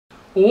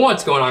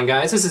What's going on,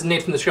 guys? This is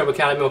Nate from the Scrub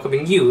Academy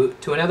welcoming you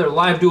to another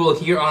live duel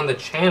here on the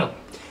channel.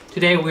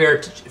 Today we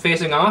are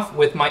facing off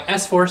with my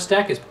SForce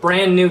deck. It's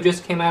brand new,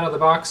 just came out of the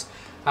box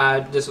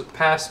this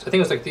past, I think it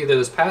was like either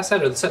this past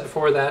set or the set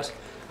before that.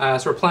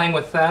 So we're playing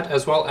with that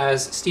as well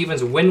as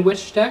Steven's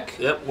Windwitch deck.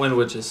 Yep,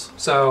 Windwitches.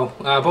 So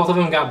both of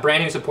them got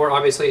brand new support.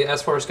 Obviously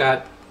SForce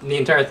got, the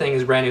entire thing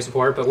is brand new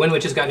support, but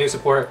Windwitch has got new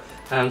support.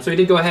 So we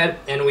did go ahead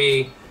and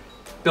we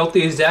built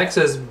these decks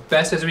as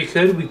best as we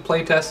could. We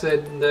play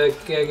tested,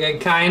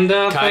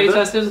 kinda play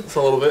tested. It's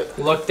a little bit.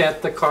 Looked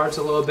at the cards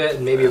a little bit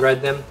and maybe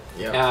read them.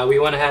 Yeah. We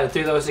went ahead and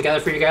threw those together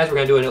for you guys. We're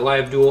gonna do a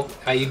live duel.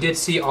 You did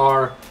see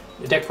our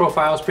deck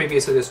profiles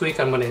previously this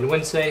week on Monday and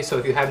Wednesday, so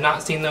if you have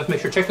not seen those,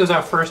 make sure to check those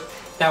out first.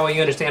 That way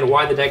you understand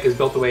why the deck is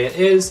built the way it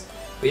is.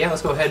 But yeah,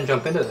 let's go ahead and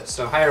jump into this.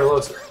 So high or low,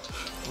 sir?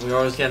 We're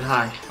always getting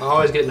high.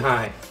 Always getting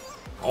high.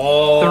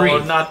 Oh,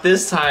 3. Not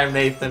this time,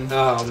 Nathan.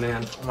 Oh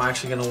man. I'm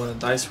actually gonna win a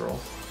dice roll.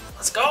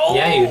 Let's go!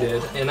 Yeah, you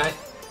did. And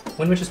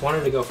Windwitches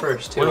wanted to go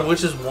first, too.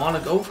 Windwitches want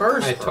to go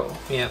first, bro.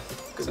 Yeah.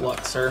 Good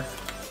luck, sir.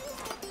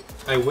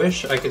 I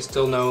wish I could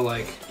still know,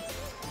 like,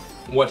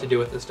 what to do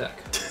with this deck.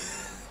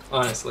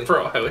 Honestly.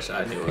 Bro, I wish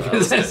I knew what I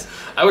was doing.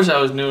 I wish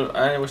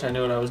I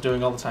knew what I was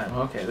doing all the time.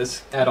 Okay,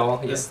 this... At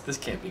all, yeah. This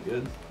can't be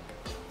good.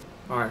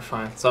 Alright,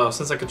 fine. So,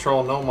 since I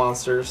control no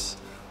monsters,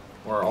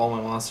 or all my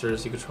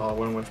monsters, you control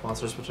Windwitch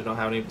monsters, which I don't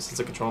have any, but since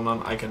I control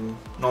none, I can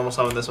normal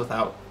summon this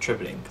without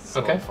tributing.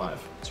 Okay.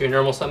 5. So you're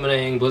normal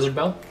summoning Blizzard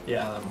Bell?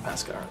 Yeah, I'm a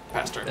pass turn.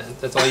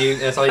 That's all you got?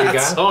 That's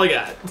all I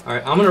got.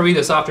 Alright, I'm gonna read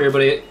this off to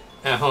everybody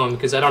at home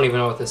because I don't even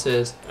know what this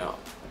is. No.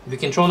 If you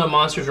control no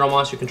monsters or all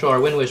monsters you control are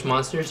Windwitch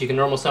monsters, you can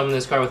normal summon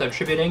this card without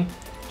tributing.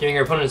 During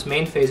your opponent's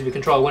main phase, if you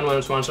control a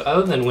Windwitch monster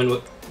other than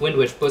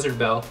Windwitch Blizzard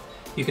Bell,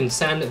 you can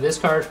send this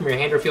card from your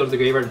hand or field to the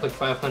graveyard and click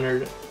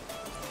 500.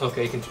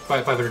 Okay, you can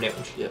 500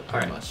 damage. Yep,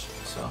 pretty much.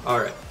 So.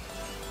 Alright.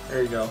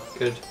 There you go.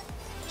 Good.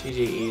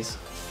 GG's.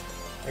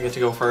 I get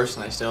to go first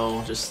and I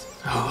still just...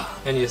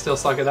 And you still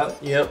suck it up?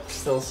 Yep,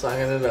 still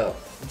sucking it up.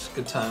 It's a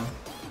good time.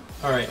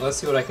 Alright, let's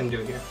see what I can do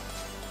here.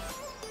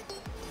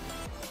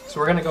 So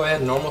we're gonna go ahead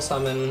and normal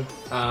summon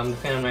the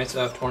Phantom Knights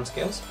of Torn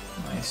Scales.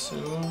 Nice.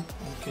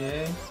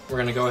 Okay. We're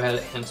gonna go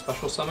ahead and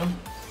special summon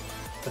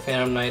the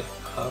Phantom Knight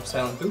of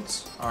Silent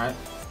Boots. Alright.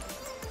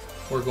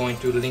 We're going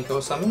to Linko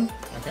summon.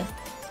 Okay.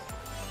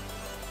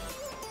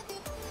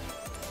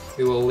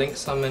 We will link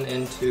summon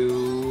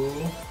into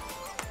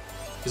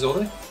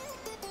Isolde.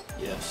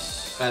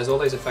 Yes.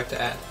 Isolde's effect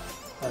to add.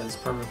 That is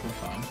perfectly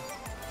fine.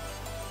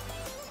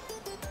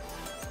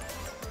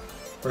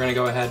 We're gonna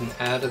go ahead and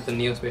add the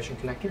Neospatian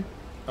connector.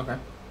 Okay.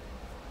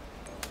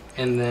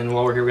 And then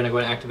while we're here, we're gonna go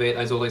ahead and activate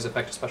Isolde's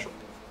effect to special.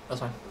 That's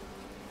fine.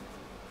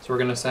 So we're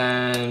gonna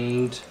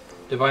send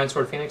Divine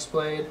Sword Phoenix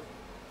Blade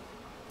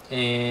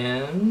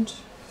and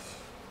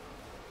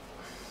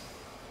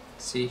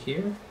see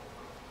here.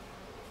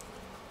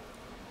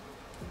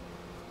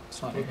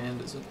 It's not your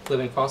hand, is it?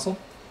 Living Fossil.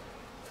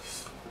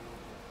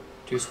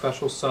 To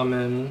special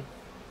summon.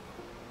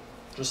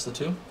 Just the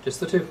 2?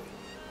 Just the 2.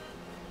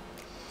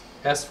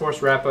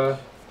 SForce Rappa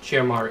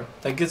Chiyomaru.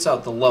 That gets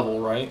out the level,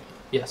 right?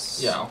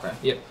 Yes. Yeah, okay.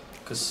 Yep.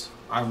 Because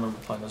I remember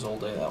playing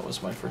Isolde, that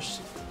was my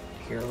first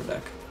hero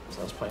deck. So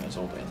I was playing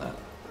Isolde in that.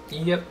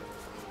 Yep.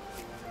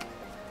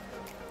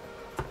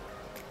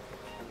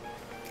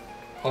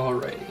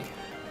 Alrighty.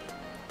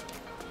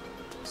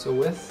 So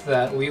with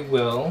that, we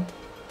will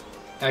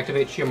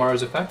activate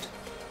Chiyomaru's effect.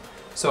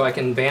 So I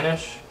can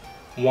banish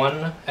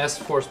one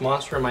SForce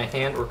monster in my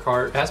hand or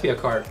card, it has to be a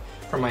card,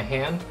 from my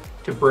hand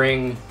to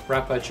bring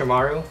Rappa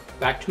Chiyomaru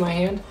back to my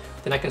hand.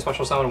 Then I can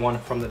special summon one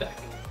from the deck.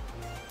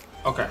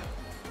 Okay.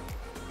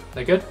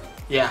 That good?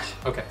 Yeah.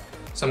 Okay.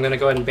 So I'm going to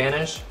go ahead and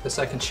banish the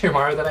second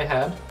Chiyomaru that I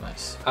had.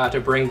 Nice. To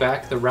bring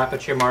back the Rappa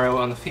Chiyomaru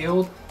on the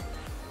field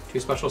to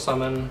special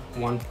summon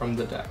one from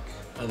the deck.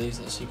 Are these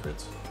the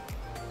secrets?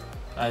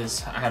 I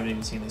haven't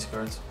even seen these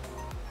cards.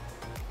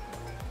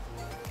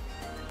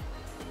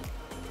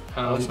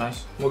 Looks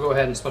nice. We'll go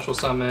ahead and special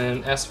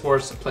summon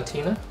SForce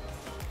Platina.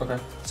 Okay.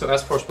 So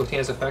SForce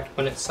Platina's effect,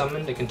 when it's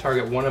summoned, it can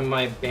target one of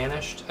my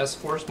banished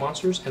SForce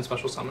monsters and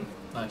special summon.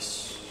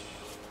 Nice.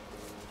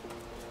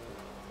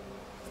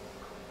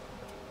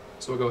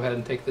 So we'll go ahead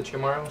and take the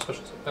Chiyomaru,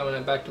 special summon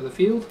it back to the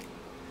field.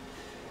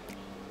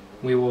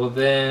 We will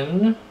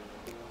then...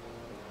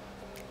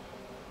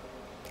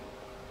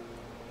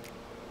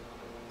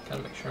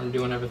 Gotta make sure I'm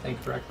doing everything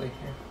correctly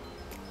here.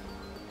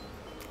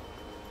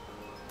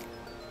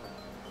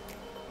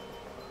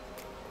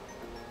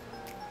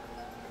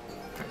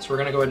 So we're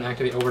going to go ahead and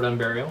activate Overdone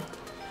Burial.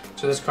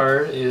 So this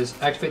card is,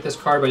 activate this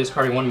card by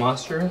discarding one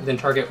monster, then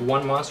target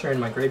one monster in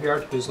my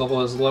graveyard whose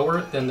level is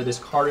lower than the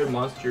discarded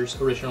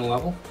monster's original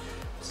level.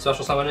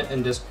 Special summon it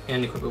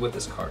and equip it with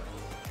this card.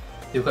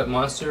 The equipped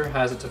monster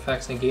has its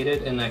effects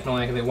negated and I can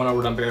only activate one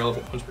Overdone Burial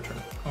once per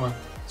turn. Okay.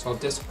 So I'll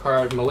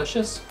discard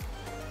Malicious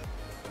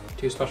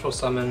to special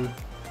summon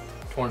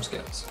Torn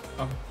Scales.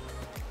 Okay.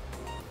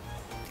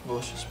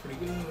 Malicious pretty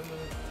good.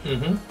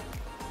 Mm-hmm.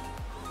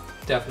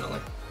 Definitely.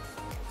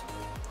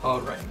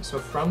 Alright, so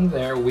from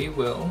there we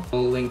will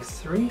link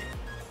 3.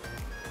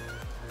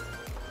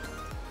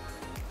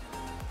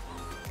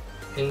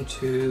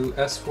 into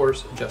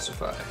SForce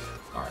Justify.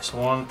 Alright, so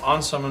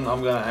on summon,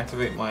 I'm going to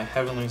activate my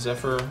Heavenly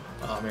Zephyr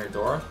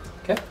Miradora.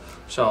 Okay.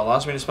 So it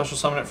allows me to special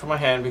summon it from my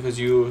hand because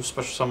you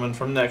special summon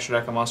from the extra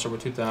deck a monster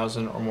with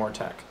 2,000 or more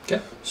attack.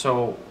 Okay.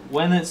 So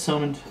when it's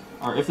summoned,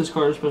 or if this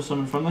card is special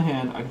summoned from the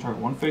hand, I can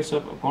target one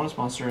face-up opponent's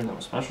monster that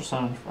was special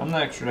summoned from the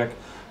extra deck.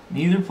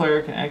 Neither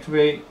player can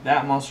activate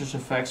that monster's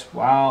effects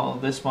while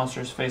this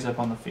monster is face-up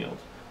on the field.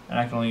 And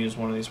I can only use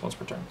one of these once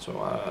per turn.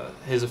 So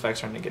his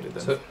effects are negated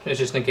then. So it's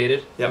just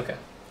negated? Yep. Okay.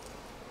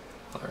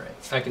 Alright,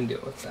 I can deal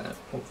with that,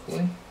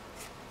 hopefully.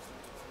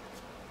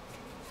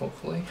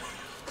 Hopefully.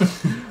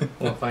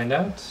 We'll find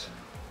out.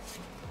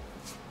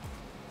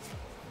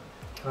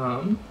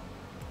 And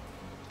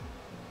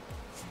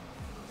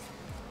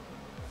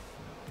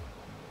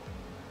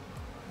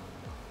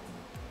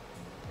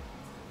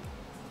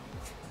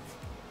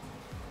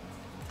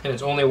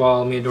it's only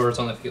while Miadora's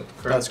on the field,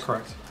 correct? That's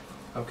correct.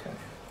 Okay.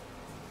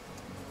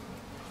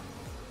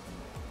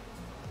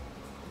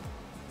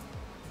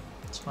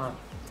 It's not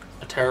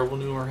a terrible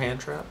newer hand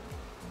trap.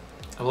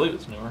 I believe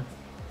it's newer.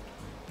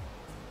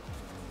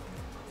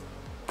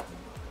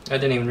 I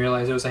didn't even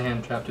realize it was a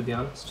hand trap, to be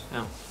honest.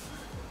 Yeah.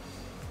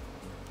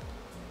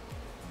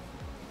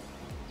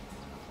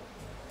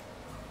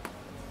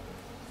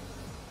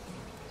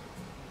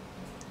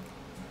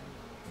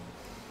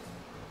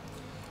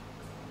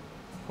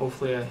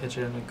 Hopefully I hit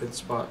you in a good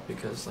spot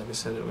because, like I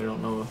said, we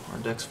don't know our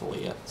deck's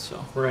fully yet,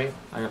 so Right.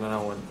 I gotta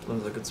know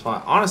when's a good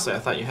spot. Honestly, I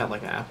thought you had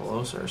like an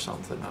Appaloosa or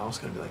something. I was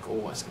gonna be like,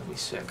 oh, it's gonna be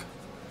sick.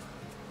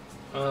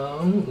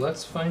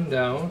 Let's find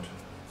out.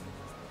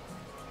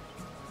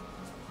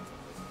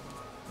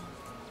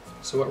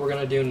 So what we're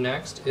going to do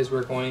next is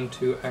we're going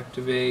to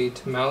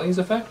activate Mali's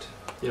effect.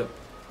 Yep.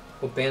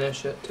 We'll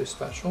banish it to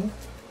special.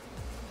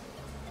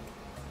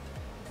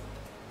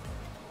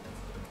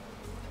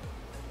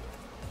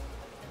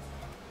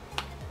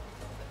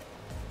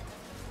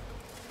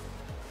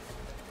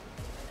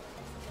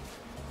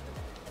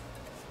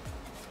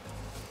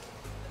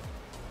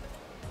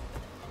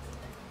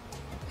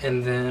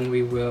 And then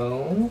we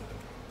will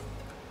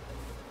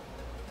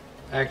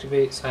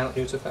activate Silent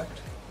Use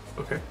effect.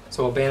 Okay.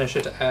 So we'll banish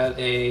it to add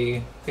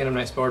a Phantom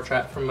Knight Spell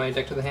Trap from my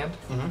deck to the hand.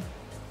 Mm-hmm.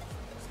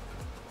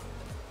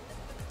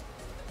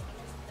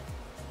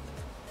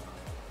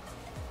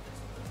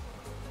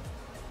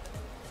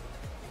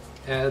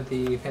 Add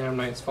the Phantom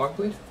Knight's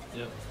Fogbleed.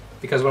 Yep.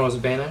 Because when it was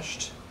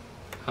banished,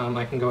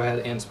 I can go ahead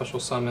and special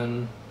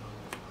summon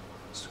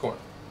Scorn,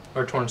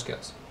 or Torn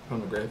Scales.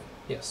 From the grave.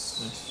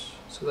 Yes. Nice.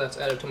 So that's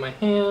added to my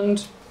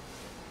hand.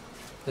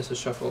 This is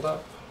shuffled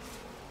up.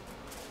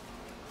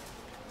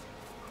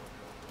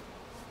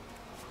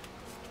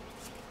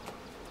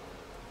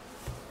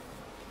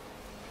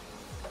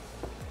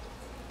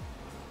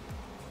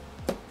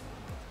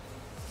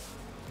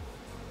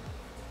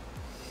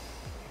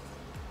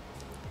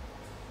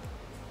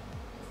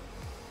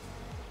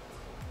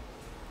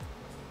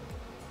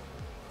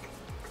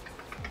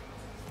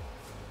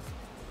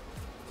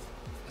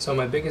 So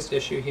my biggest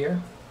issue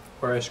here,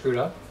 where I screwed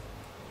up,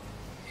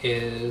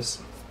 is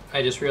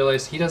I just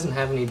realized he doesn't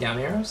have any down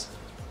arrows.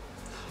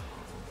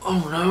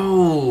 Oh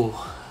no!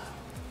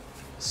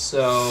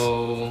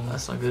 So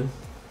That's not good.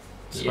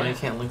 That's why you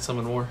can't link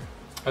summon more.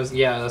 that's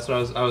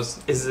what I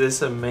was. Is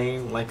this a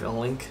main, like a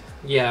link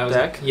Yeah, I was.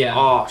 deck? Yeah.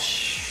 Oh,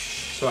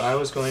 So I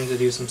was going to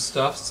do some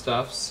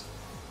stuffs,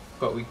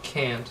 but we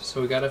can't.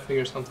 So we got to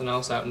figure something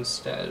else out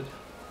instead.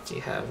 Do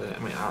you have it? I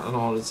mean, I don't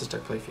know. Does this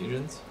deck play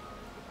fusions?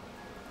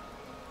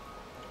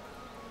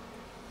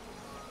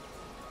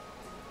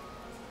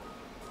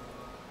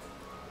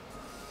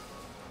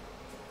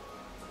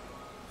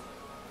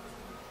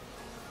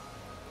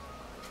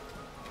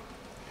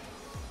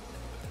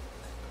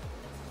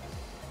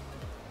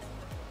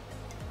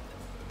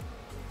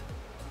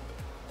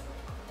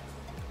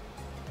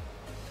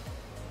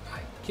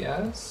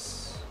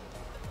 Guess.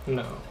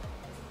 No.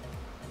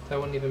 That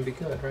wouldn't even be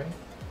good, right?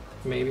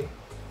 Maybe.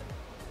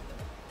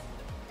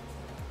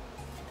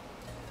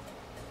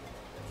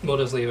 We'll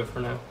just leave it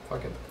for now.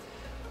 Fuck it.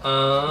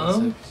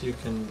 You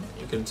can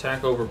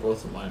attack over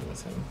both of mine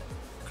with him,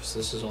 because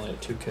this is only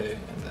at 2k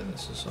and then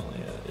this is only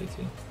at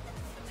 18.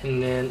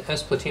 And then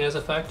S Platina's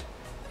effect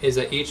is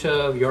that each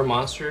of your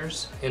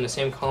monsters in the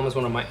same column as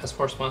one of my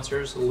SForce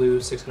monsters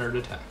lose 600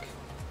 attack.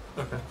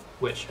 Okay.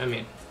 Which, I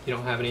mean, you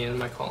don't have any in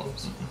my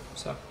columns.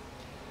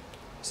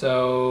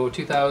 So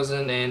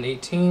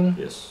 2018.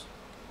 Yes.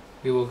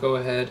 We will go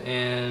ahead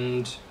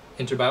and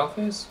enter battle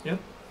phase. Yep.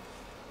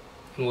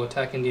 And we'll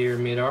attack into your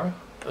Miadora.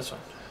 That's fine.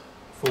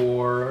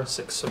 For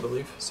 6, I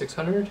believe.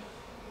 600.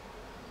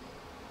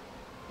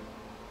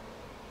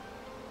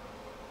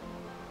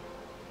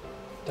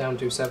 Down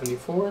to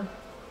 74.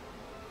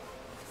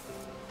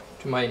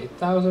 To my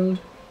 8,000.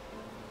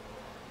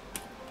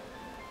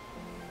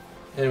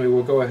 And we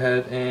will go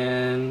ahead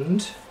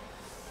and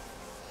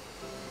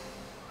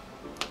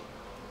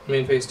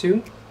main phase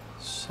 2.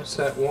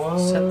 Set 1.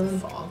 Set the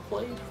Fog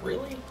Blade?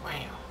 Really?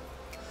 Wow.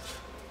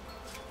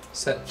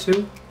 Set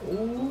 2.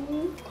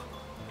 Ooh.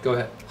 Go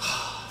ahead.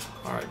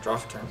 Alright, draw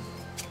for turn.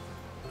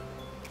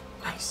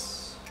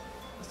 Nice.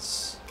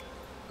 That's...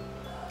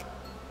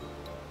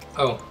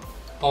 Oh,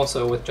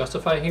 also with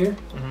Justify here,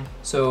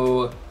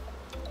 so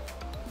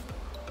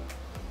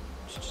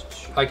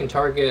I can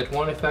target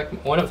one effect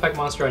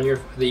monster on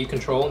that you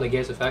control and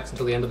negates effects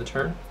until the end of the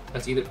turn.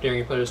 That's either during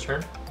your player's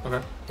turn.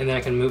 Okay. And then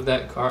I can move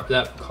that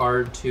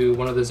card to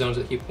one of the zones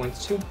that he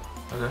points to.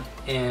 Okay.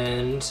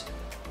 And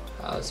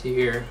let's see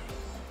here.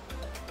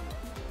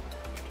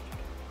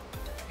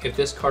 If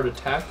this card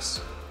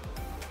attacks,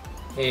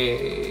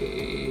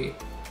 if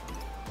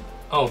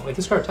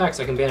this card attacks,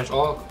 I can banish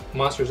all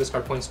monsters this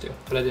card points to.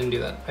 But I didn't do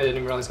that. I didn't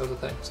even realize that was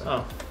a thing. So.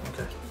 Oh,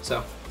 okay.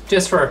 So,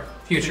 just for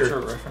future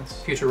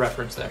reference. Future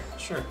reference there.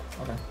 Sure.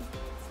 Okay.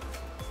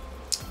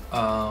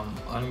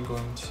 I'm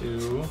going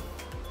to.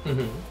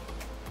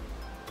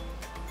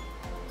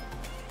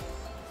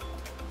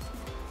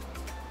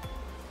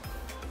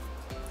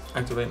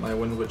 Activate my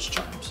Windwitch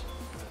Chimes.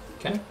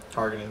 Okay.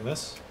 Targeting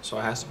this, so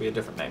it has to be a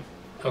different name.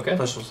 Okay.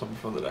 Special summon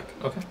from the deck.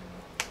 Okay.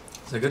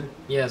 Is that good?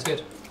 Yeah, it's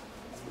good.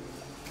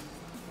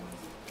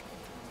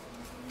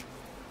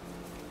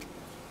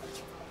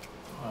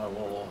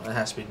 Well, it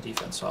has to be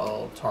defense, so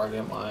I'll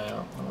target my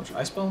Windwitch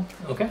Ice Spell.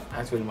 Okay.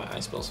 Activating my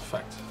Ice Spell's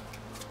effect.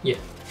 Yeah.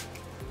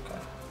 Okay.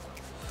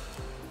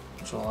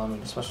 Which will allow me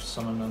to special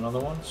summon another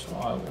one, so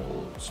I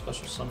will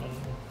special summon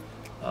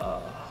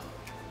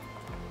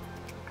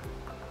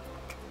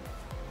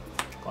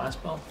Glass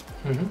Spell.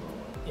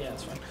 Yeah,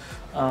 that's fine.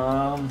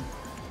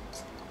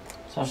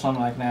 Special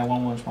summon, I can add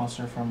one Windwitch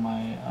monster from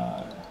my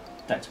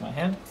deck to my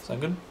hand. Is that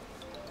good?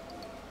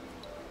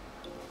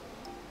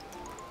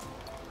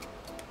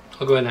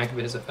 I'll go ahead and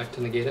activate his effect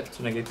to negate it.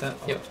 To negate that?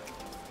 Yep. Okay.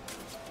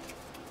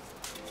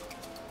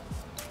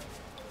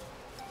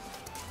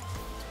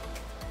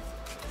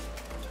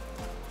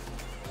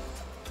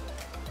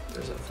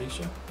 There's that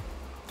feature.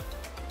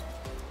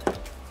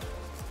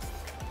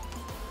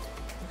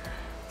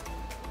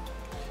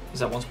 Is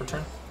that once per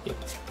turn? Yep.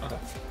 Okay.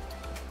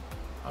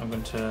 I'm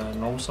going to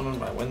normal summon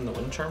my the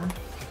Wind Charmer.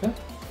 Okay.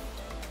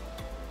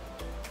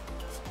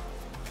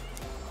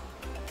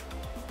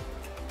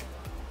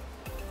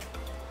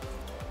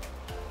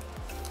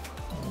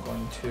 I'm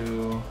going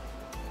to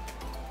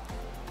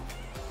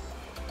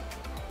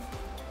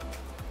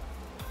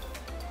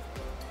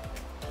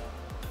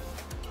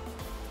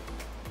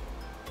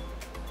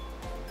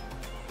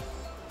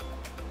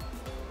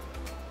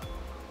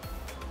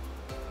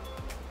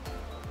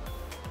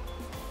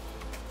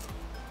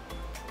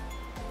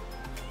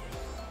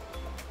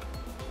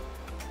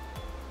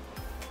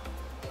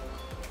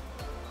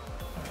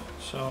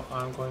So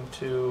I'm going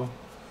to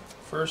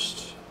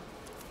first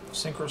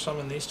synchro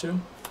summon these two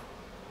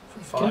for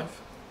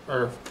 5,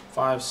 or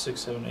 5, 6,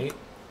 7, 8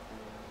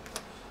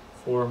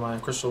 for my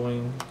Crystal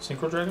Wing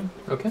Synchro Dragon.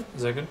 Okay.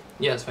 Is that good?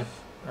 Yeah, it's fine.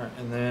 All right,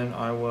 and then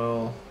I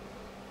will.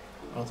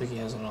 I don't think he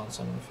has an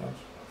on-summon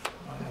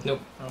effect.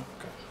 Nope. Oh,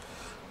 okay.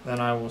 Then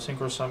I will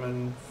synchro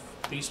summon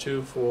these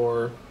two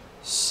for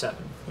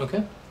 7.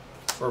 Okay.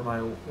 For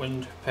my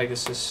Wind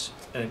Pegasus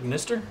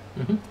Ignister.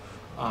 Mm-hmm.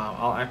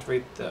 I'll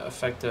activate the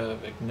effect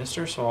of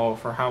Ignister, so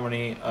for how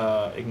many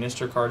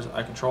Ignister cards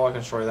I can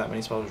destroy that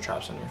many spells or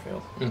traps on your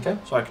field. Okay.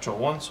 So I control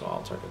 1, so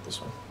I'll target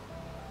this one.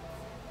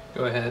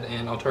 Go ahead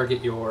and I'll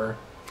target your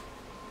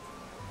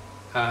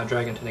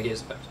dragon to negate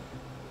his effect.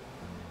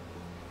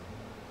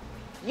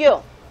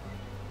 You.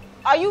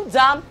 Are you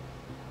dumb?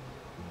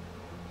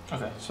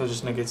 Okay, so it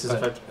just negates his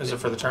effect. Is it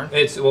for the turn?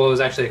 It was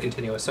actually a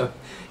continuous, so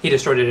he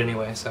destroyed it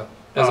anyway, so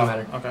doesn't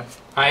matter. Okay.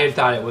 I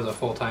thought it was a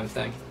full-time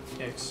thing.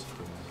 Yikes.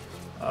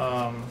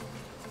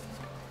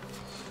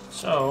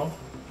 So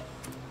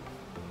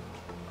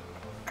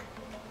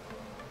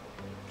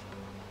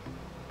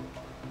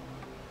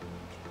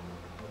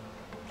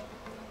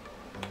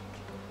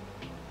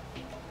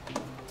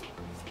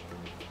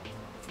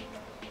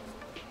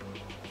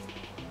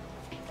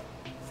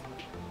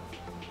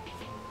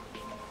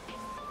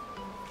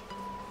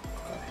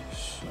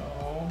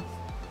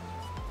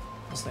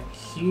I think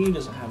he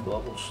doesn't have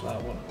level, so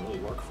that wouldn't really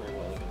work very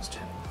well against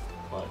him.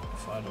 But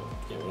if I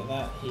don't get rid of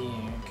that, he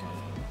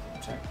can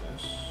attack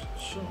this.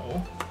 So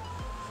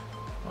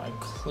my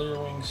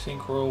Clearwing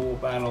Synchro will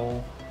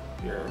battle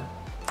your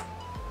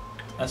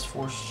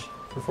SForce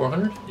For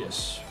 400?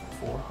 Yes,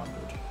 400.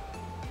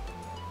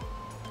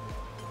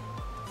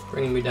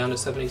 Bringing me down to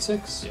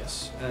 76.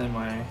 Yes, and then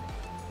my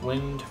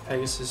Wind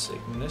Pegasus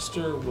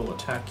Ignister will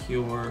attack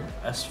your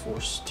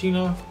SForce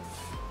Tina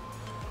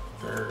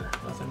for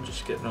nothing,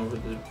 just getting over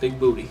the big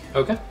booty.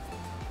 Okay.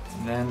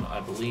 And then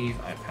I believe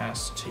I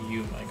pass to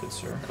you, my good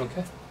sir.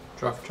 Okay.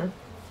 Draw for turn.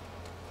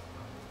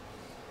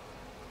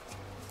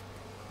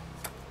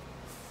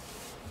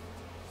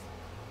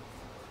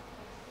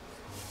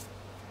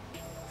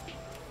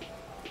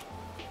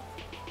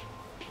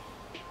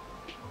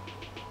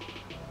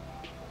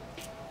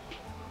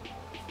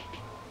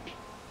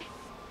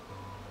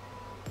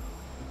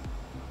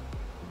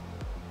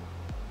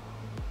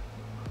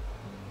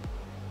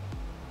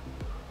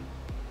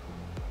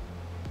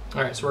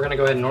 Alright, so we're going to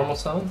go ahead and normal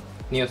summon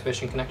Neo's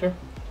Fishing Connector.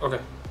 Okay.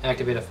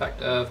 Activate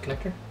effect of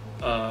Connector.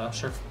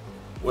 Sure.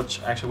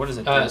 Which, actually, what is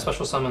it?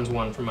 Special summons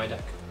one from my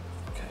deck.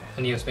 Okay.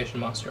 A Neospatial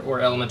monster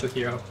or elemental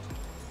hero.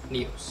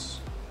 Neos.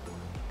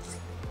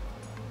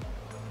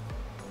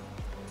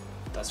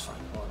 That's fine.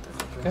 We'll let that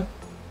go through. Okay.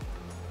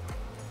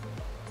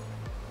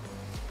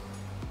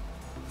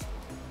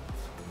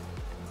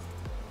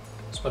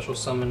 Special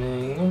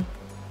summoning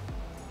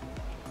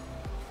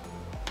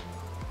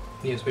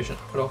Neospatial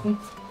Aquadolphin.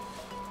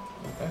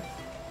 Okay.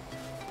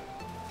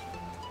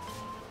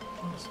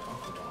 What does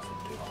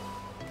Aquadolphin do?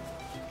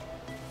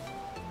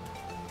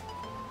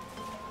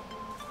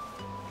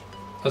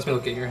 Let me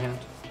look at your hand.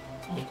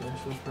 Okay,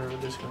 so it's part of a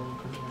discard.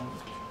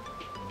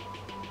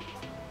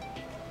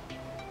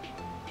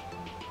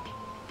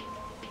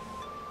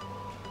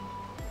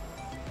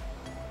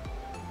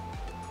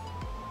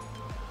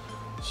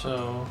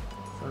 So,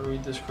 if I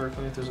read this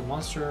correctly, if there's a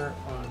monster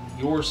on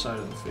your side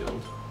of the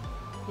field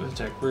with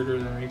attack greater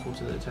than or equal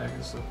to the attack of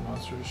the selected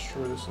monster,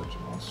 destroy the selected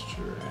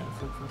monster and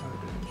inflict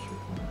 500 damage.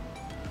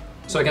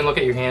 So I can look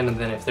at your hand, and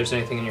then if there's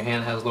anything in your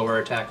hand that has lower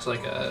attacks,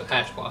 like a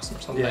Ash Blossom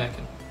or something, Yeah. I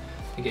can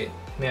negate.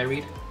 May I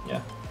read?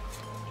 Yeah.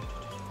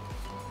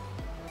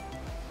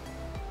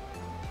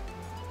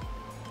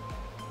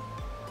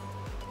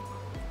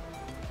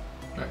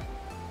 Alright.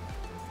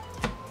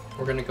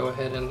 We're going to go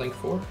ahead and link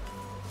 4.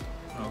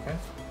 Okay.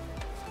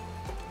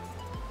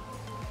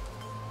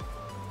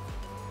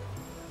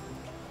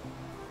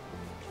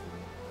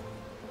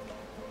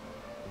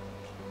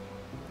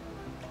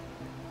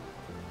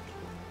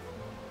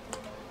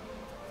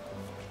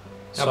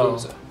 How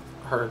about So,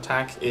 her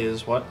attack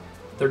is what?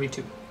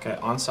 32. Okay,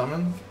 on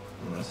summon,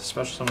 I'm going to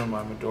special summon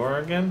my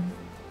Medora again.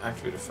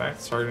 Activate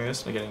effect, targeting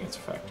this, negating its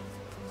effect.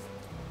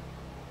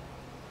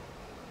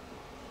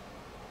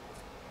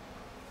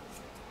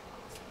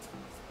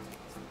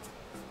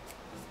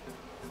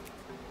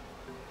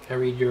 Can I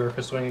read your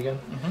crystal ring again?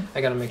 Mm-hmm.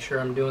 I gotta make sure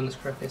I'm doing this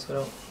correctly so I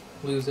don't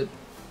lose it.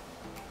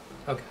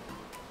 Okay.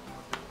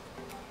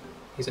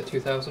 He's at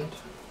 2000.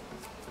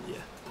 Yeah.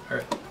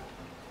 Alright.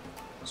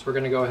 So we're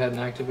gonna go ahead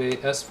and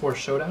activate SForce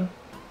Showdown.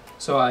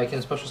 So I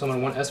can special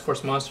summon one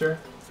SForce monster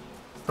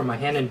from my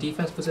hand in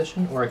defense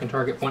position, or I can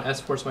target one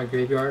SForce from my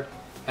graveyard,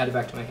 add it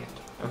back to my hand.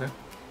 Okay.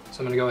 So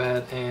I'm gonna go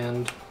ahead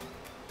and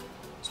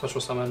special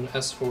summon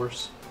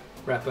SForce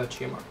Rappa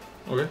Chiamar.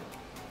 Okay.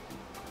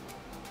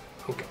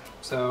 Okay,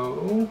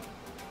 so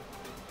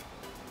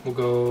we'll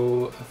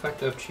go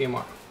effect of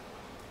Chiamar.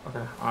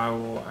 Okay, I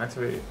will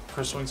activate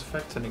Crystal Wing's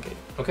effect to negate.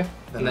 Okay,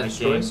 Then and that I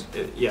destroys?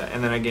 gain it, yeah,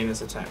 and then I gain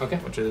this attack. Okay.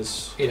 Which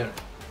is 800.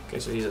 okay.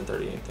 So he's at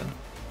 38 then.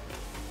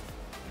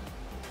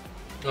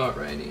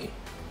 Alrighty.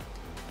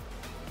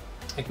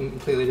 I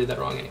completely did that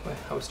wrong anyway.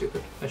 I was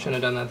stupid. I shouldn't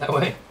have done that that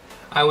way.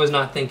 I was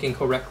not thinking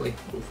correctly.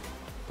 Oof.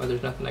 But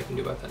there's nothing I can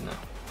do about that now.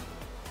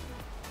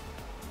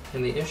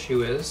 And the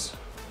issue is,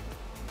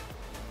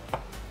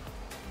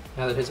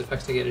 now that his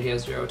effect's negated, he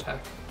has 0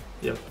 attack.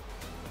 Yep.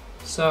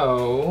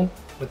 So,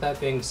 with that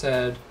being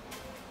said,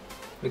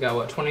 we got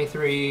what,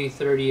 23,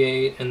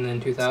 38, and then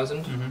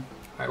 2000? Mm-hmm.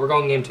 Alright, we're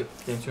going game 2.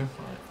 Game 2?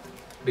 Alright.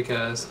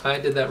 Because I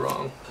did that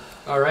wrong.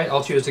 Alright,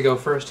 I'll choose to go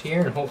first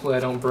here, and hopefully I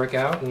don't brick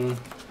out and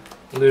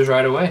lose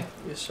right away.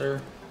 Yes, sir.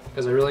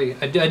 Because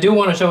I do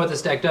want to show what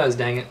this deck does,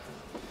 dang it.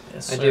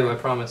 Yes, I sir. do, I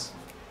promise.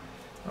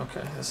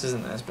 Okay, this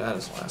isn't as bad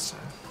as last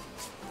time.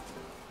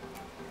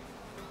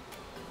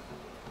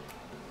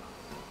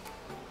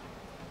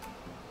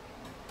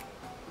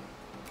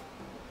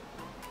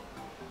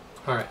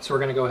 Alright, so we're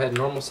going to go ahead and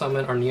normal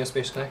summon our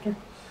Neospace Connector.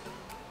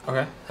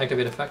 Okay.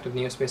 Activate effect of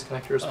Neospace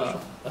Connector as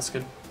special. That's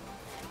good.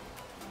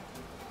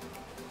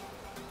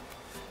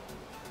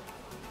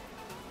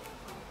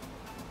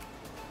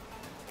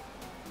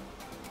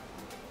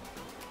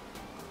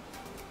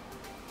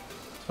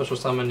 Special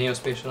summon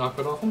Neospatial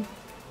Aquadolphin.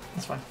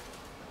 That's fine.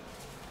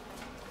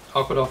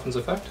 Aquadolphin's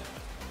effect.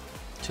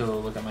 To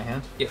look at my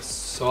hand? Yes,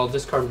 so I'll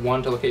discard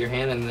 1 to look at your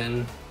hand, and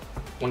then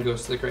 1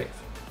 goes to the grave.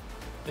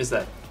 Is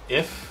that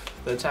if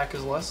the attack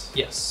is less?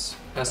 Yes,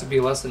 it has to be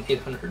less than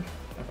 800.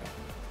 Okay.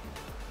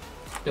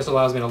 This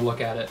allows me to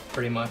look at it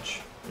pretty much.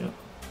 Yep.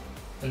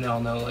 And then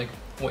I'll know like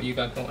what you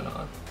got going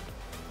on.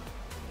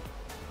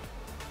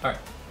 Alright.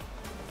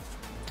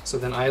 So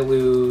then I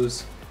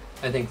lose,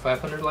 I think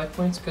 500 life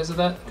points because of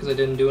that, because I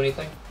didn't do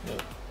anything.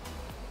 Yep.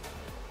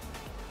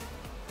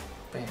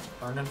 Bam,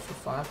 burning for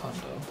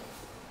 500.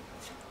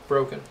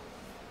 Broken.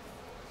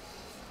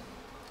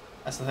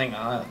 That's the thing,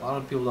 a lot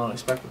of people don't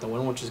expect, but the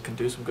Windwitches can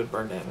do some good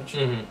burn damage.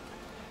 Mm-hmm.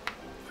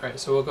 Alright,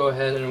 so we'll go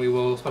ahead and we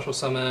will special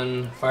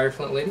summon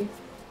Fireflint Lady.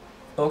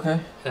 Okay.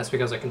 And that's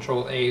because I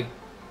control a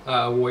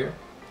warrior.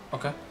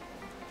 Okay.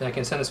 Then I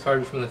can send this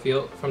card from the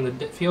field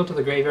to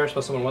the graveyard,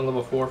 special summon 1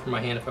 level 4 from my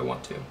hand if I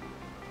want to.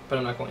 But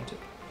I'm not going to.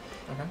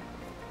 Okay.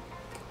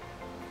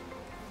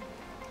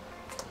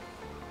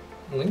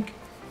 Link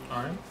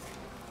Alright.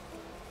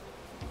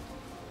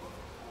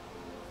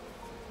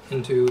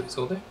 into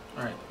Isolde.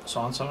 Alright,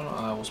 so on summon,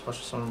 I will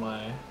special summon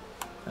my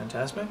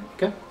Phantasmic.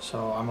 Okay.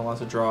 So I'm allowed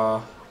to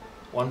draw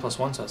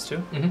 1+1, so that's 2.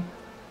 Mm-hmm.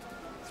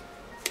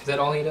 Is that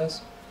all he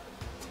does?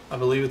 I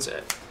believe it's,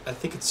 I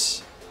think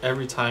it's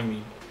every time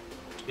you,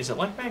 is it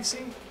like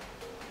Maxine?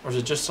 Or is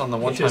it just on the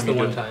one It's time? just the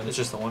one time. It's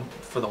just the one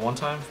for the one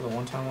time.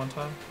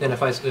 Then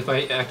if I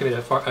activate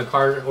a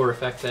card or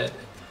effect that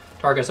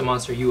targets a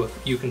monster you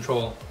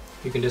control,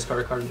 you can discard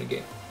a card in the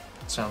game.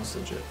 Sounds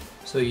legit.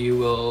 So you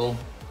will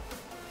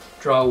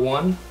draw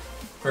one,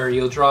 or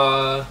you'll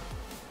draw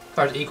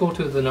cards equal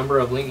to the number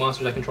of link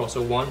monsters I control.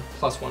 So 1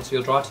 plus 1. So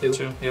you'll draw 2.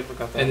 2. Yep, I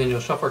got that. And then you'll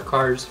shuffle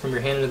cards from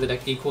your hand into the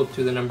deck equal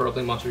to the number of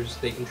link monsters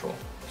they control.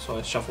 So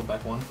I shuffle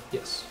back 1.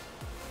 Yes.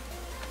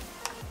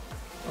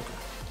 Okay.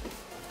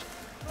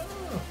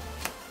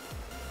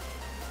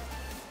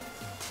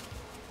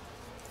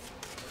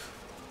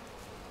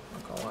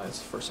 It's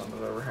the first time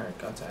I've ever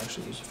got to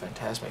actually use a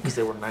Phantasmic because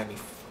they were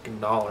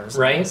 $90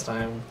 right? last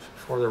time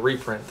for the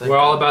reprint. We're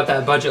all about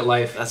that budget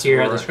life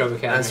here at the Scrub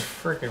Academy. That's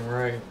freaking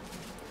right.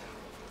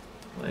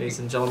 Ladies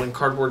and gentlemen,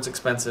 cardboard's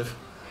expensive.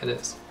 It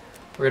is.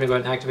 We're going to go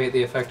ahead and activate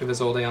the effect of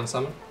Isolde on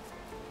summon.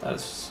 That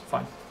is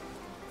fine.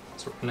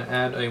 So we're going to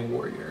add a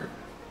warrior.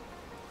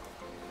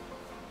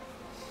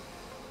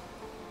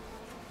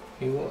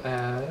 We will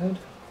add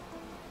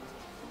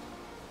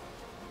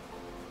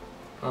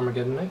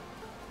Armageddon Knight.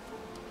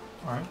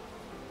 Alright.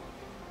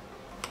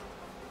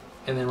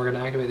 And then we're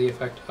going to activate the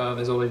effect of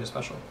Isolde to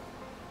special.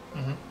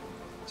 Mm-hmm.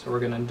 So we're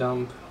going to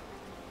dump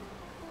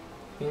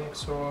Phoenix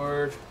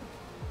Sword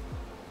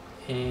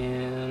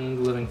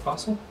and Living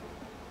Fossil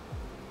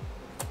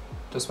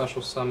to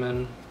special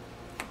summon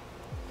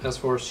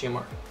SForce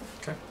Chiamari.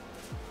 Okay.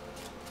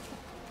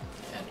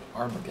 And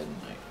Armageddon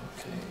Knight.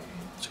 Okay,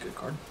 that's a good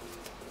card.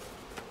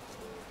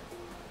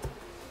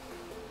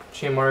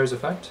 Chiamari's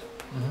effect.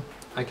 Mm-hmm.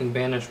 I can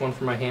banish one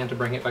from my hand to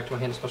bring it back to my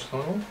hand to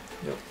special summon.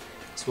 Yep.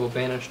 So we'll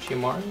banish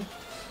Chiamari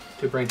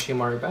to bring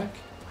Chiamari back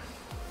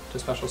to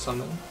special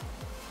summon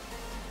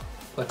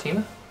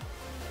Platina.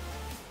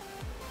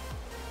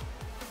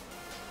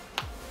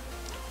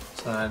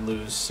 So then I'd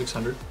lose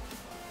 600.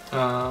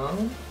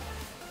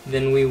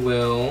 Then we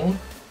will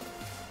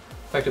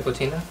effective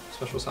Platina,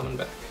 special summon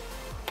back.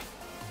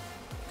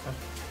 Okay.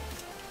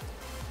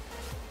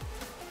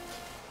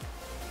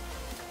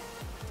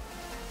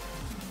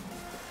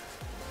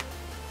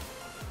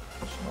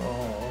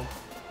 So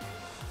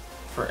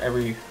for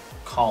every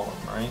column,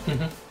 right?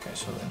 Mm-hmm. Okay,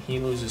 so then he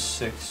loses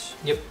 6.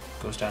 Yep.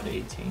 Goes down to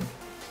 18.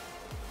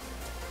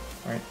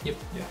 Right? Yep.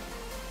 Yeah.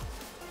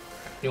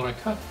 You want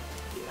to cut?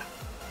 Yeah.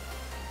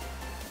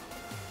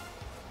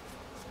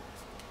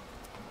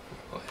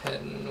 Go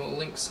ahead and we'll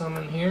link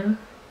summon here.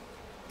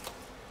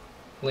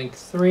 Link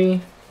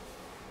 3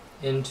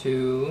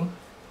 into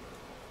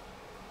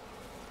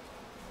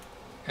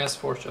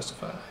SForce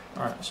Justify.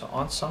 Alright, so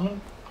on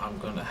summon, I'm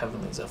going to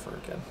Heavenly Zephyr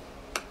again.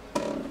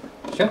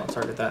 Okay. So I'll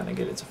target that and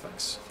negate its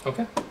effects.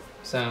 Okay.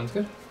 Sounds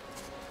good.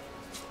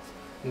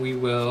 We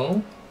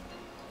will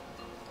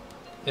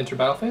enter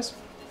battle phase.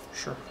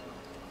 Sure.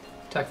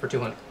 Attack for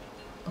 200.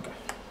 Okay.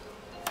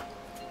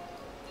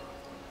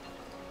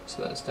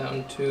 So that's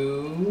down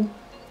to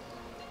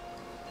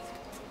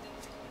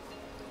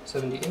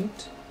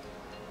 78.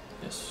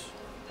 Yes.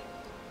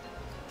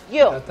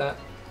 You, Got that.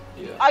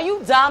 Yeah. are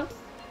you dumb?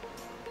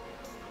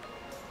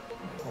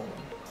 Hold on.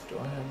 Do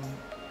I have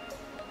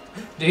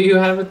it? Do you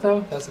have it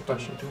though? That's the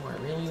question. Do I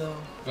really though?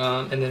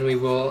 And then we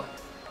will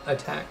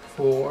attack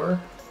for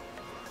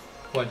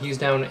what? He's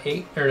down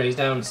 8, or no, he's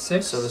down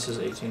 6. So this is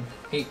 18.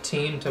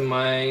 18 to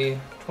my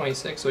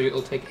 26, so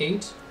you'll take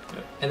 8.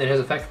 Yep. And then his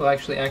effect will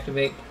actually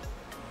activate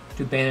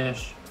to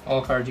banish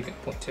all cards you can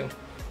point to.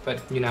 But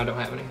you now don't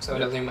have any, so it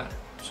doesn't even matter.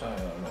 So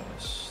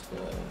minus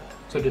the...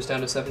 So just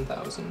down to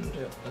 7,000.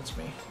 Yep, that's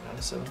me. Down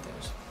to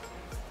 7,000.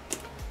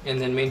 And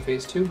then main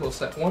phase 2, we'll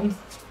set 1.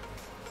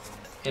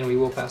 And we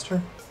will pass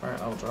turn. Alright,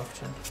 I'll draw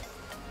for turn.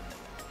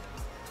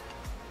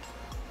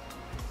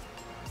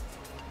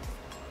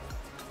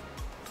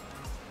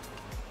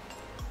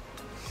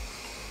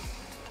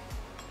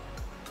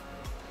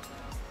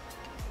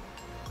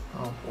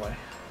 Oh boy.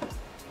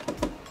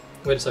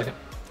 Wait a second.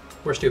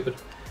 We're stupid.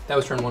 That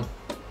was turn 1.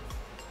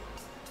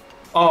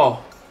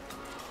 Oh!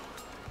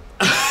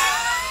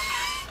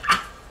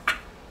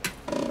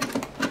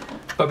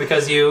 But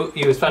because you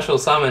special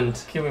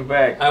summoned, Give me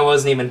back. I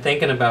wasn't even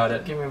thinking about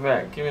it. Give me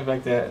back. Give me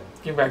back that.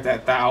 Give me back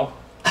that thou.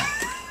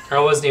 I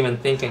wasn't even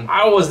thinking.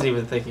 I wasn't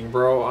even thinking,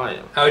 bro. I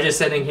am. I was just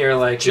sitting here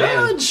like,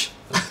 man. Judge!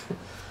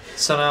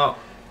 So now,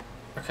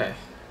 okay.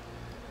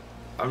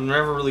 I've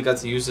never really got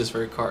to use this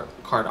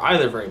card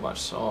either very much,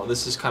 so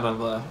this is kind of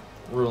a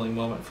ruling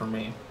moment for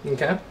me.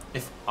 Okay.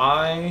 If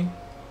I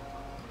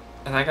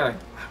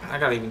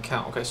gotta even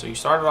count. Okay, so you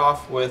started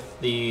off with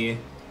the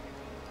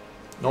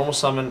normal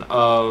summon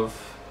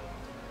of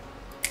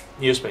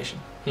Neospatian.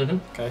 Mm-hmm.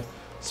 Okay.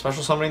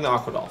 Special summoning the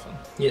Aqua Dolphin.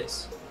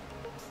 Yes.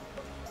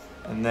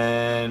 And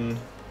then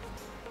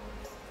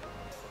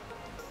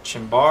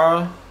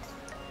Chimbara.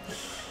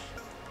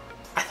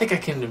 I think I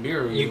can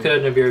Nibiru. You could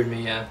have Nibiru'd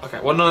me, yeah. Okay.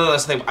 Well, no,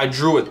 that's the thing. I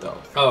drew it though.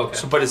 Oh, okay.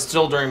 So, but it's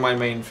still during my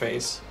main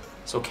phase.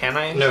 So can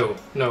I? No,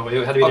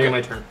 it had to be during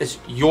my turn. It's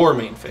your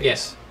main phase.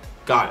 Yes.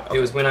 Got it. Okay.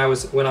 It was when I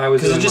was.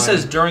 Because it just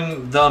says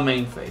during the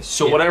main phase.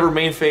 So yeah. whatever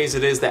main phase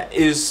it is that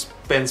is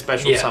been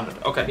special summoned.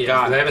 Okay, Yeah,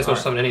 got it. I haven't special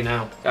All summoned any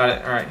now. Got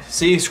it. All right.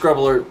 See, Scrub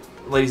Alert,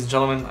 ladies and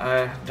gentlemen.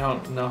 I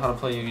don't know how to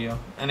play Yu-Gi-Oh.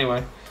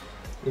 Anyway.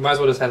 You might as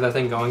well just have that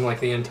thing going like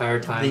the entire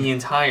time. The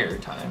entire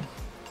time.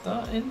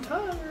 The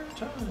entire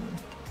time.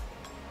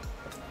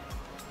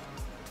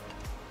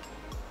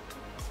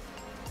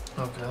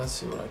 Okay, let's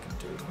see what I can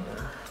do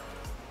here.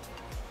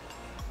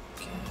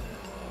 Okay.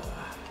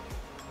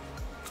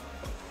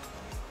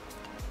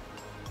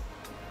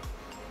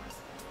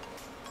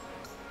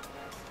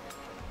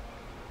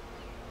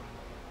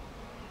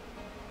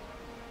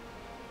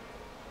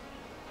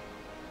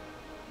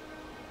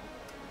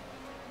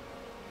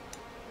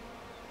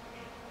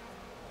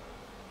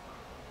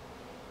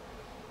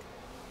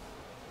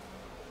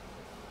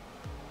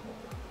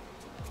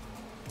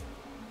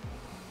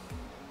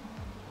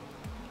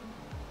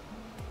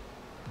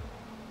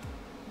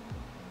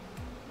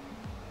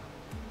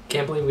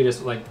 Can't believe we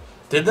just like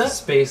Did that?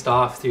 spaced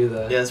off through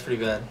the Yeah, that's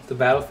pretty bad. the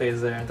battle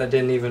phase there. That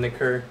didn't even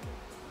occur.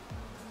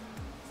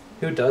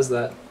 Who does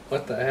that?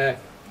 What the heck?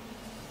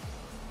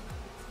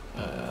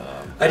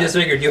 I just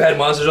figured you had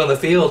monsters on the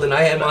field and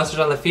I had monsters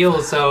on the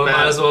field, so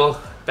might as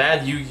well.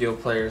 Bad Yu-Gi-Oh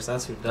players,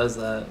 that's who does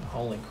that.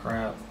 Holy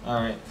crap.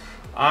 Alright.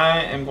 I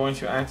am going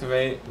to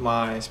activate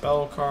my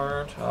spell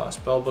card,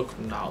 Spellbook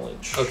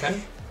Knowledge.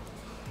 Okay.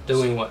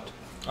 Doing what?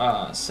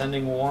 Send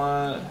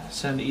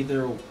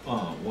either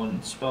one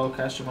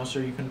spellcaster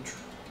monster you can.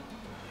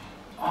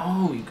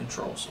 You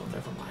control. So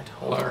never mind.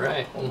 Hold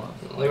on.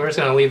 We're just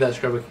gonna leave that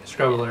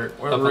scrub alert.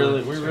 We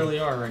really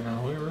are right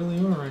now. We really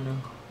are right now.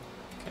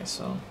 Okay,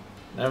 so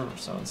never.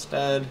 So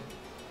instead,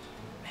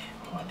 man,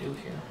 what do I do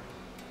here?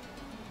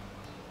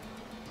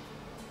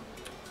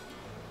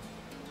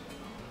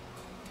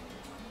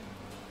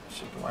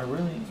 So do I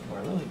really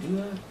do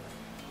that?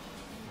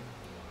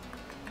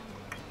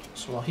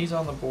 So while he's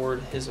on the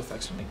board, his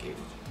effects are negated.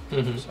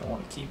 So I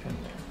want to keep him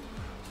there.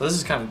 So this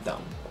is kind of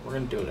dumb, but we're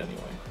going to do it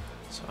anyway.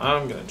 So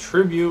I'm going to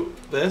tribute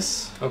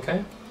this.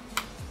 Okay.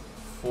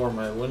 For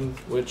my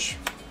Windwitch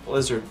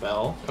Blizzard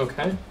Bell.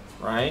 Okay.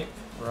 Right.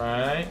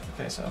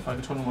 Okay, so if I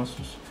control the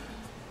monsters.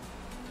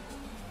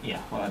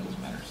 Yeah, well, that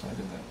doesn't matter, so I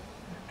did that.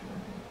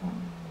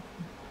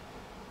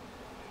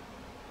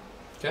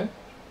 Okay.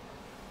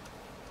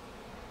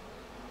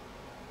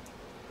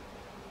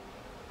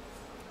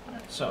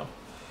 Alright, so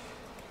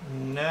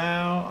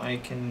now I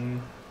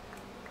can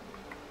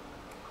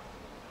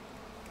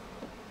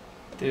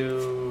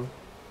do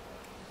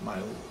my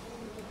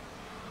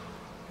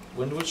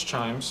Windwitch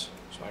Chimes,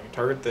 so I can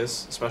target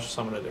this, special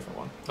summon a different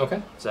one.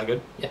 Okay. Is that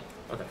good? Yeah.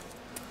 Okay.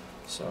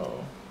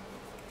 So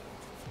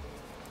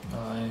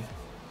I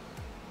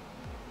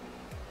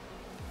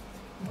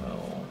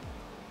will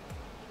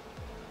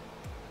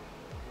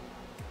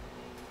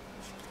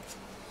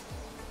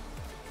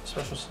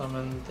special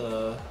summon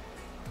the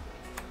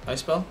Ice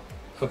Spell.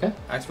 Okay.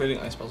 Activating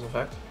Ice Spell's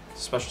effect.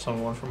 Special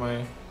summon one for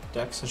my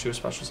deck since she was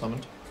special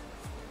summoned.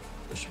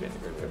 This should be in the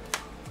graveyard.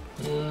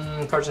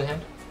 Cards in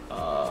hand?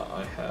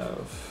 I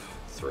have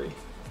 3.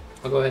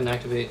 I'll go ahead and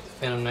activate the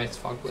Phantom Knight's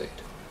Fogblade.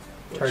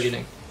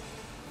 Targeting.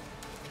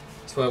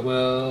 So it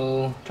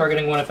will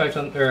targeting one effect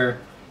on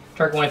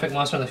target one effect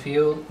monster on the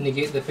field,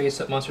 negate the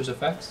face-up monster's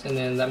effects, and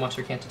then that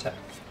monster can't attack.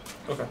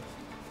 Okay.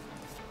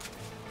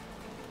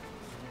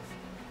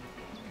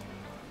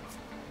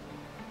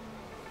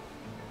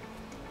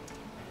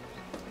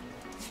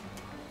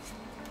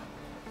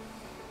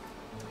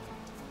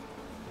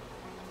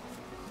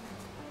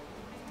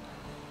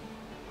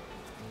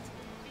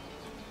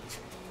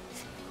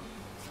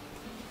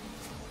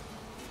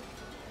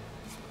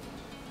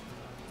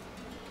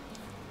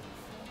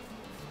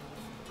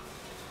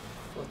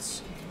 Let's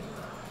see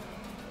here.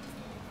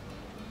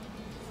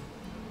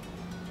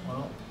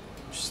 Well,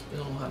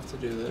 still have to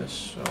do this,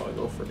 so I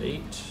go for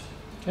 8.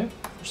 Okay.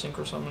 For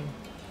Synchro Summon.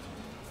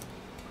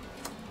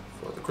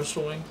 For the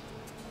Crystal Wing.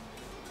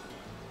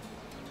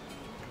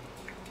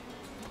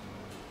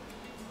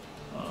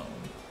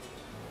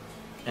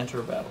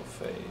 Enter battle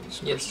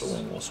phase. Yes. Crystal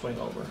Wing will swing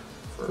over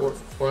For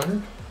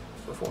 400?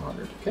 For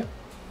 400. Okay.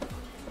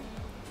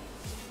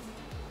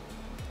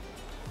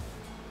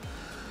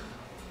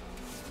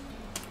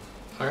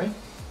 Alright.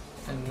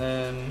 And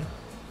then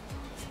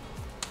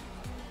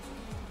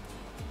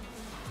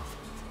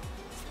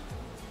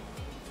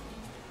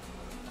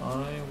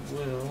I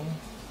will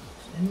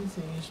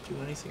anything do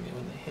anything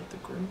when they hit the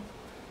group.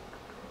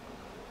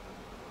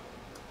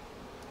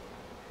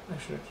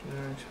 Actually,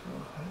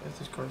 if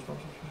this card is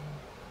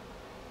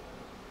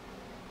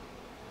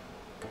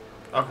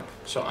okay,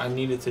 so I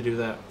needed to do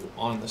that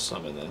on the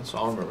summon then, so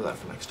I'll remember that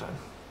for next time.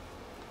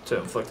 To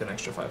inflict an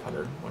extra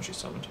 500 when she's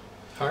summoned.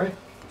 Alright.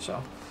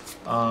 So,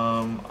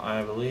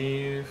 I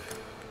believe.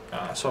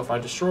 So if I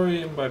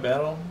destroy him by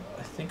battle,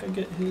 I think I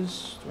get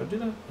his. Do I do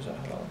that? Is that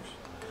how that works?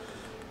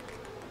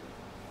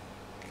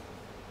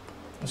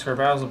 This card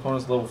battles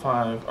opponent's level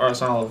 5. Or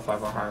it's not a level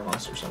 5 or higher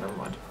monster, so never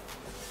mind.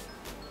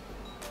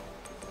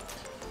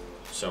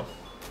 So,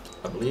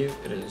 I believe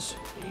it is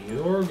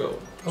your go.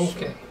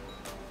 Okay.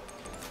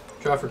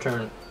 Draw for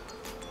turn.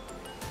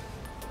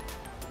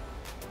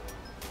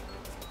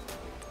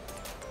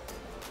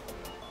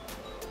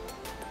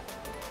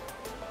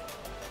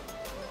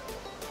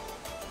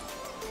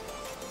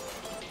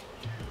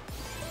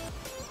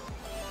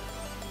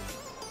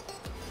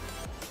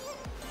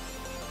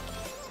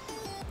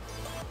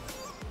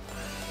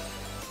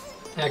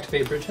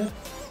 Activate Bridgehead.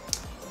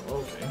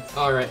 Okay.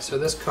 Alright, so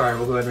this card,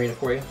 we'll go ahead and read it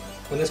for you.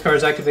 When this card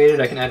is activated,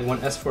 I can add one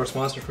SForce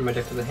monster from my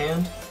deck to the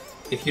hand.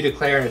 If you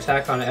declare an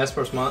attack on an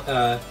SForce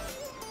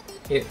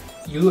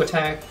you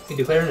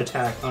declare an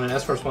attack on an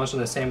SForce monster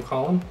in the same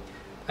column,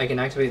 I can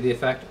activate the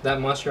effect.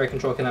 That monster I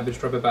control cannot be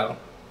destroyed by battle.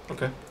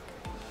 Okay.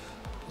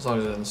 As long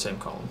as it's in the same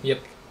column.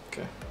 Yep.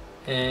 Okay.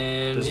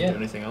 And does it do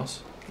anything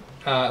else?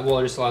 Well,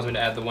 it just allows me to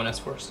add the one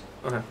SForce.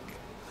 Okay.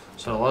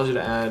 So it allows you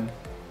to add,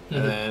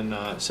 and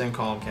then same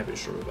column can't be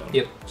destroyed by battle.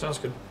 Yep. Sounds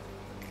good.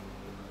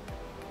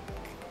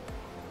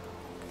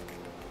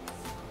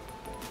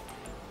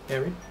 Yeah,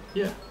 read?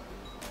 Yeah.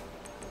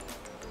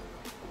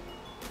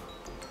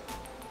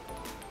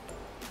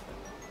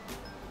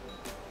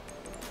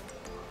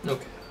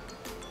 Okay.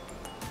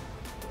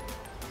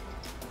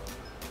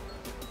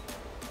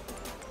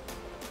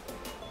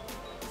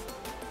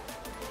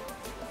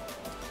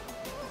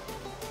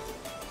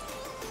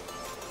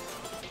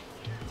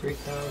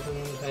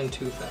 $3,000 and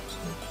 $2,000.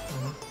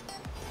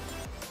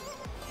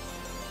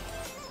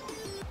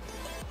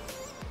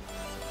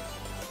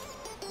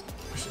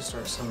 We should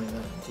start summoning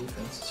that in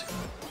defense. It's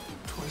got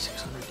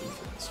 2,600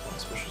 defense. One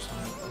special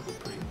summon,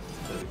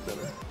 that'd be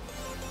better.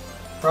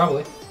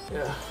 Probably.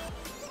 Yeah.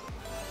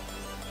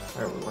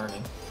 Alright, we're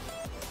learning.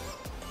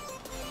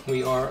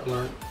 We are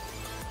learning.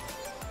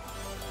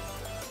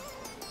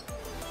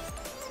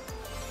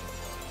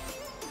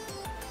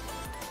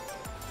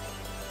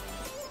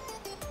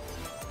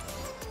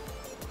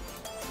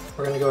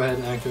 We're going to go ahead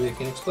and activate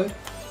Phoenix Blade.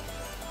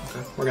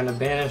 Okay. We're going to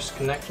banish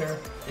Connector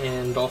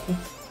and Dolphin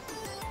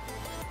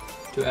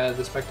to add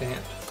the spec to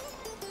hand.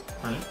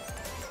 Alright.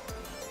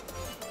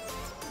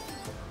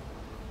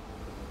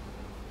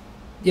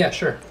 Yeah,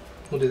 sure.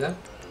 We'll do that.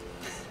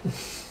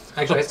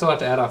 Actually, I still have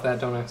to add off that,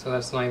 don't I? So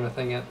that's not even a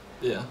thing yet.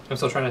 Yeah. I'm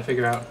still trying to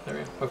figure out. There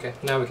we go. Okay,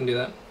 now we can do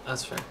that.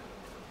 That's fair.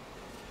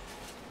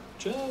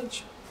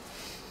 Judge.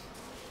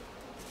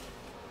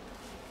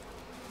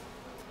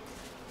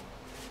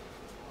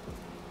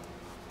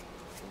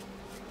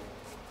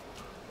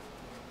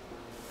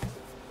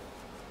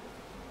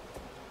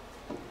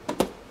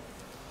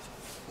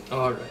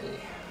 Alrighty.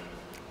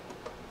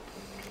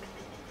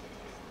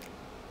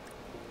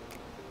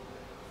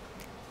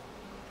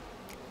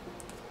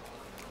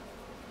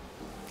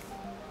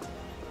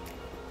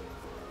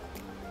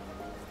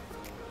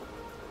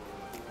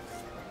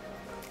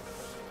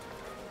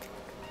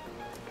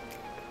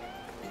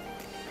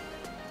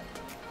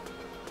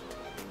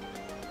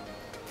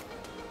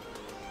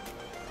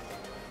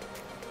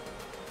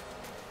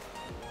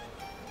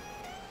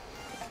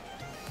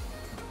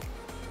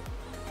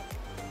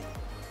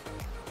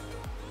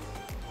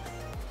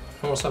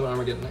 Almost have an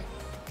Armageddon Knight.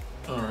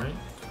 Alright.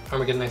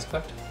 Armageddon Knight's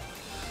effect.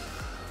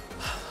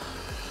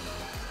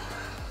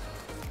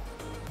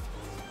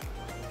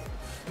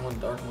 One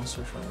dark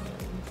monster from your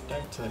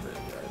deck to the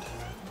graveyard.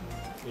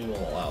 We will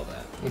allow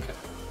that. Okay.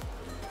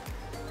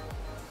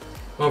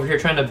 I'm over here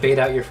trying to bait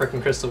out your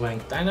freaking Crystal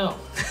Wing. I know.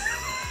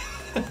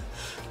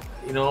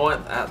 You know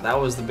what? That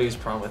was the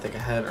biggest problem I think I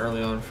had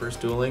early on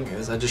first dueling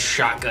is I just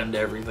shotgunned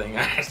everything.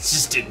 I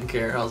just didn't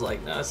care. I was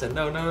like, no. I said,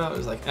 no. It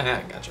was like,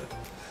 I gotcha.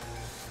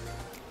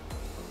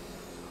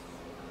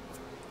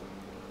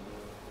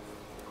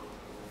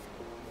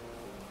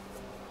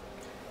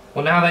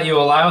 Well, now that you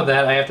allow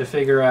that, I have to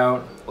figure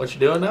out What you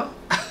doing now?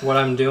 what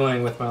I'm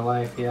doing with my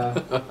life, yeah.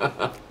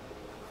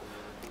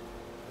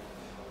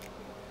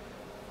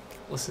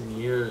 Listen,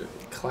 you're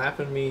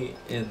clapping me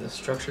in the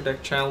structure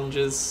deck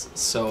challenges,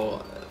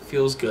 so it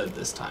feels good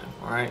this time,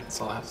 alright?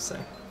 That's all I have to say.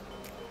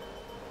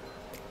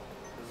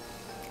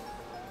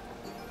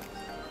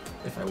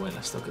 If I win,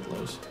 I still could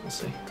lose. We'll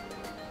see.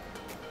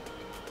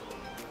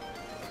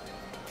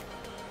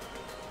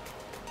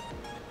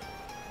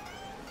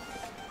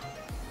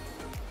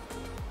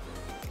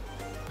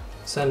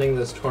 Sending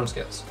this Torn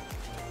Scales.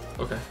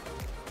 Okay.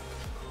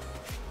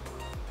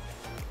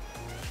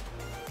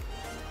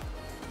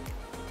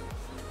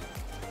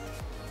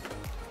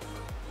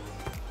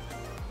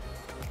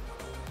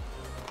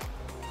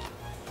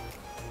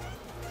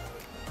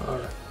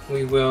 Alright.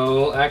 We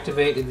will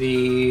activate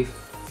the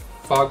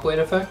Fog Blade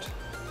effect,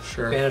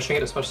 Sure. banishing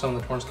it, especially on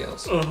the Torn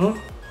Scales. Uh-huh.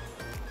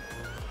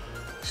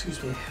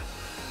 Excuse me.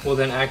 We'll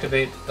then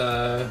activate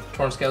the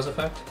Torn Scales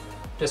effect,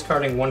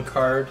 discarding one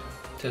card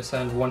to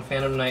send one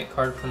Phantom Knight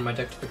card from my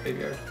deck to the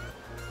graveyard,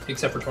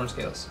 except for Torn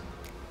Scales.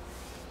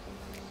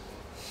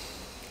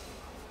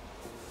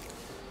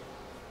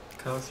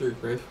 Kind of through your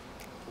grave.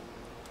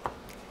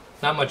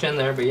 Not much in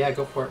there, but yeah,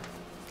 go for it.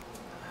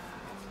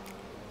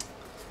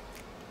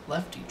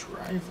 Lefty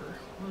driver.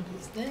 What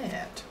is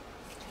that?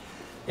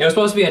 It was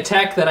supposed to be a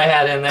tech that I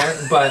had in there,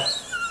 but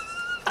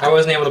I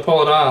wasn't able to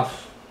pull it off.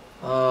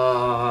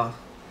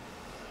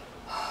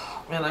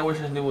 Man, I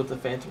wish I knew what the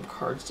Phantom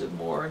cards did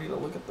more. I need to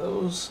look at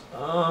those.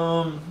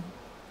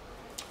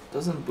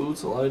 Doesn't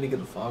Boots allow you to get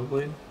a Fog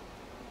Blade?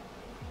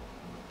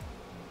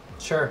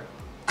 Sure.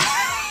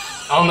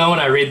 I'll know when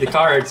I read the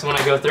cards when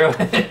I go through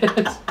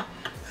it.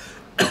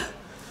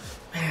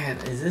 Man,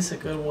 is is this a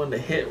good one to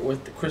hit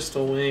with the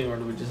Crystal Wing, or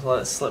do we just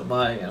let it slip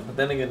by again? But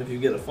then again, if you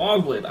get a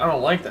Fog Blade, I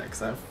don't like that because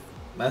that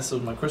messes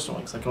with my Crystal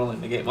Wings. I can only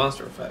negate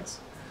monster effects.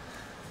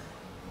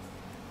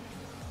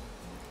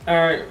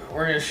 Alright,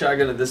 we're going to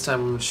shotgun it this time.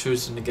 I'm going to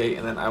choose to negate,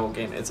 and then I will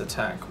gain its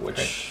attack,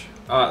 which...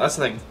 that's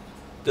the thing.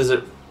 Does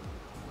it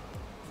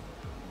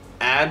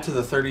add to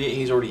the 38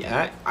 he's already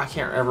at? I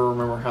can't ever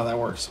remember how that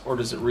works. Or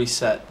does it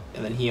reset,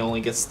 and then he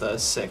only gets the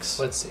 6?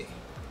 Let's see.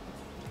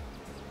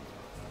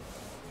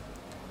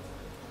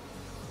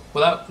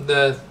 Without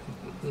the...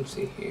 Let's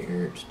see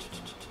here.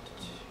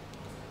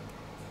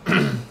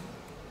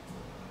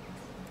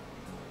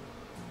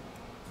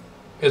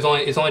 It's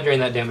only during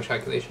that damage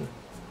calculation.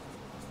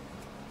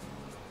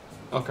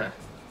 Okay.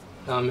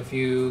 If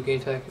you gain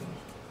attack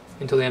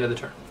until the end of the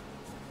turn.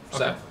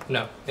 So, Okay.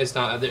 no, it's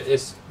not.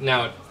 It's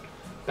now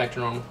back to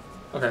normal.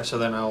 Okay, so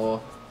then I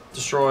will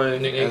destroy,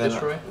 Negate, and then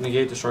destroy?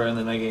 Negate, destroy, and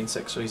then I gain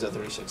 6, so he's at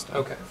 36 now.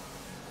 Okay.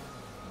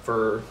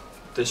 For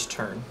this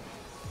turn.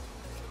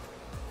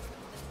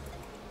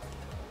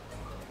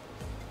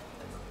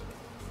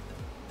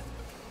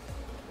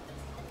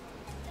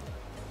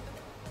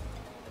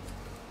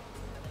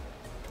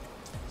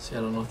 See, I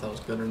don't know if that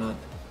was good or not.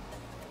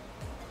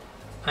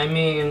 I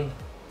mean,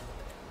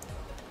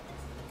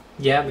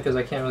 yeah, because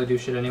I can't really do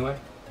shit anyway.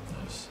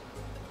 Nice.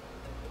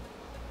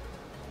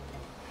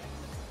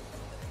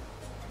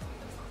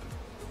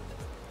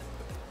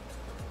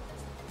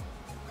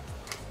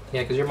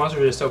 Yeah, because your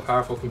monsters are just so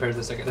powerful compared to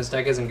this deck. This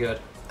deck isn't good.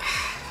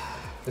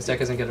 This deck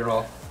isn't good at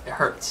all. It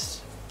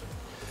hurts.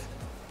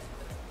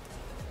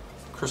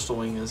 Crystal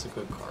Wing is a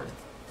good card.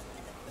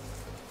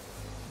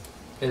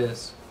 It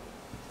is.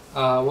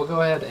 We'll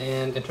go ahead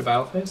and enter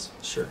battle phase.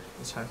 Sure.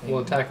 Attacking.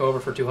 We'll attack over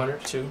for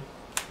 200. 2.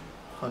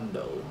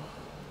 Hundo.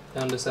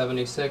 Down to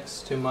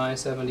 76 to my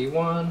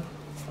 71.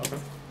 Okay.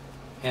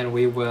 And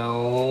we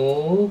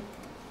will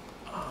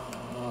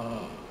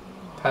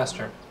pass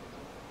turn.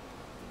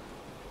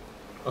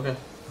 Okay.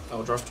 I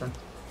will draw for turn.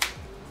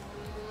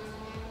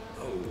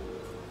 Oh boy,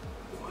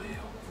 oh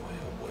boy,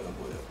 oh boy, oh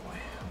boy, oh boy.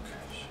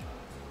 Okay.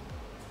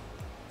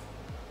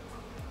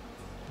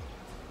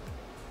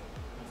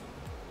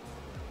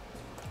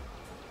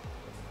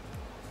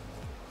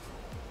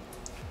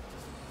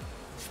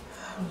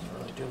 That doesn't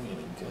really do me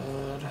any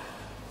good.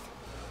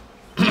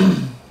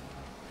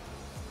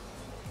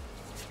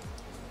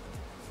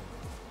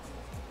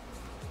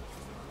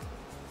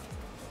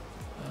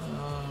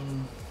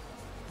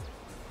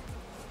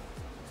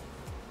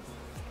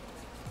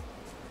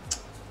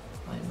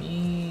 I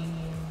mean,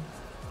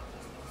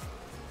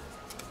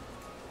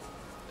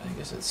 I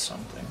guess it's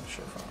something.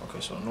 Sure. Fine. Okay,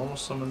 so normal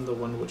summon the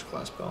Windwitch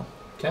class spell.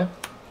 Okay.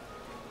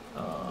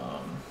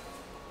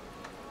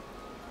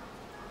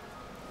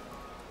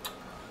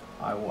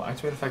 I will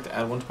activate effect to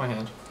add 1 to my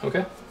hand.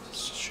 Okay.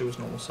 She was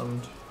normal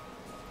summoned.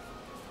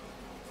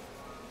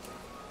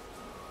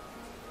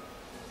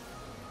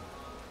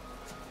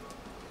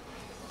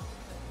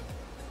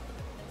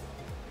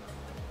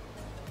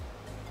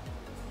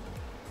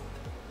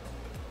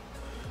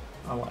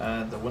 I will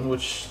add the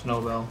Windwitch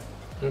Snowbell.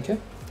 Okay.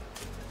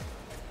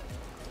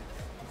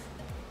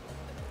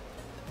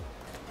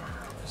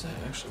 Is that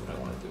actually what I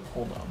want to do?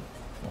 Hold on.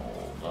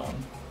 Hold on.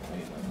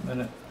 Wait a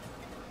minute.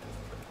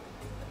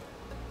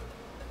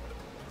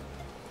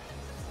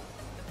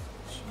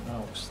 So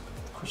now it's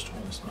Crystal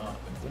is not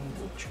a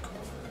Windwitch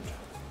card.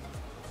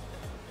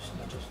 So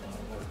that does not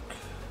work.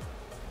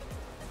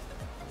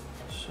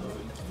 So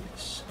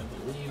yes, I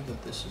believe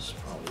that this is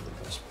probably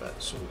the best bet.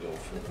 So we go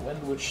for the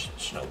Windwitch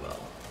Snowbell.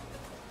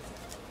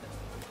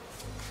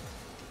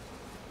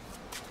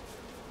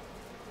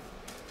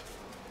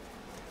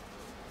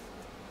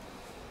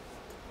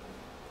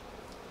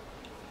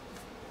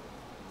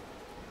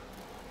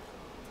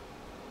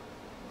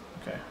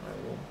 Okay,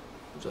 I will.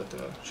 Was that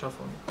the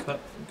shuffle and cut,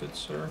 good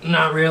sir?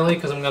 Not really,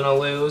 because I'm gonna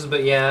lose,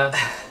 but yeah.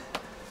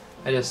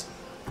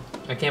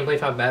 I can't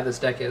believe how bad this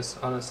deck is,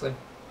 honestly.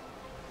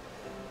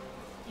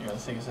 You really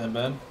think it's that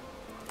bad?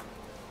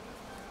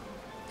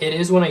 It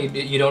is when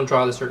you don't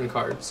draw the certain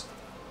cards.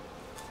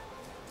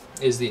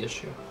 Is the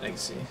issue. I can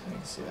see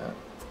that.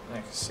 I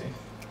can see.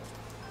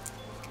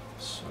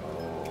 So,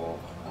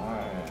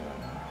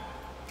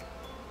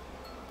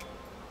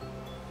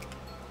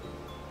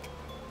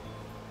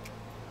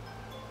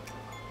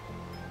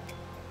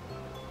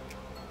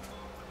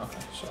 okay,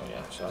 so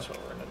yeah, so that's what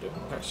we're gonna do.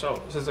 Okay,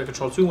 so since I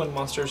control 2 wind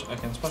monsters, I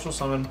can special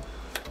summon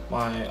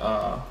my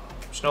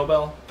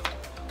Snowbell.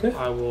 Okay.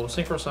 I will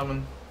synchro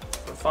summon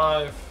for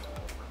 5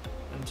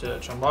 into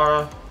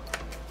Chambara.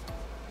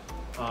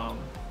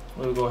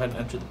 We will go ahead and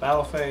enter the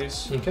battle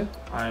phase. Okay.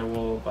 I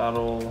will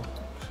battle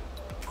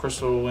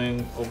Crystal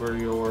Wing over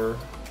your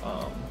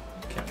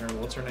can't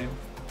remember what's her name.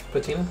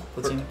 Patina?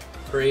 Platina.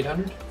 For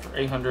 800? For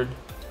 800.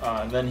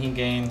 Then he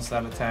gains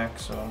that attack,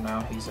 so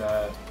now he's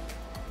at.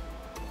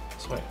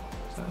 So wait,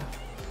 what's that?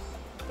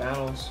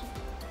 Battles.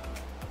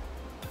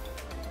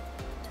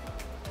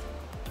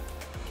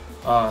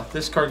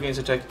 This card gains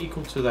attack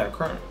equal to that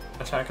current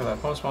attack of that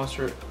opponent's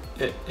monster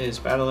it is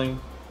battling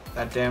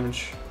that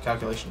damage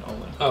calculation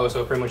only. Oh,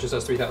 so it pretty much just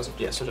does 3,000.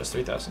 Yeah, so just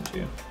 3,000 to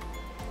you.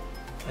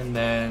 And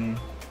then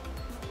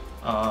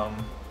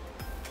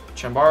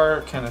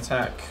Chambar can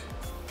attack.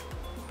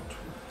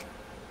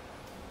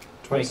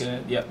 Twice.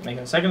 Making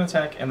a second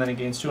attack, and then it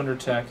gains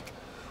 200 attack.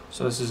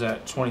 So this is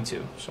at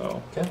 22.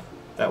 So Okay.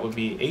 that would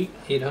be 8.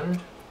 800.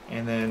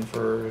 And then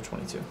for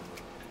 22.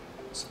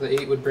 So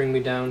the 8 would bring me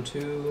down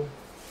to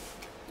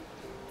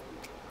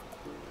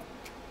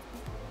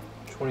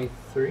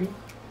 23.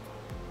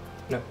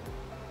 No.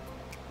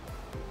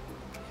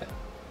 Yeah.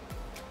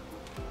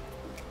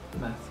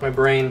 Math. My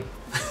brain,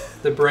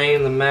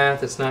 the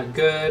math, it's not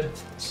good.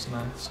 It's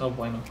not so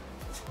bueno.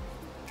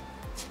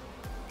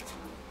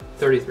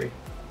 33.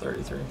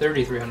 33.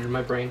 3,300,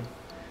 my brain.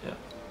 Yeah.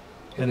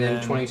 And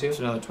then 22? It's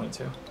another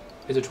 22.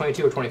 Is it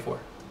 22 or 24?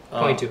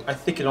 22. I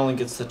think it only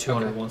gets the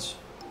 200 Okay. once.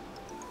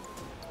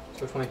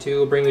 So 22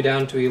 will bring me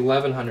down to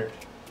 1,100.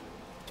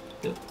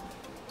 Yep.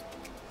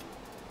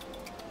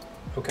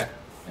 Okay.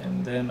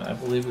 And then I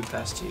believe we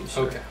pass to you.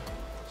 Sir. Okay.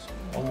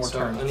 So one more So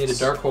turn. I need a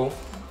dark hole.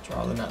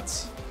 Draw the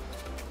nuts.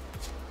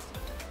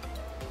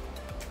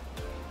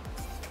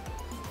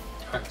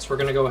 Alright, so we're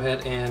going to go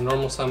ahead and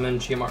normal summon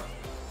Chiamara.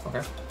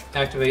 Okay.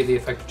 Activate the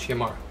effect of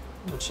Chiamara.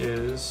 Which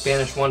is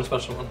Banish one,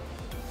 special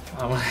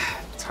one.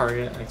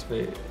 Target,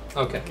 activate.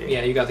 Okay, Game.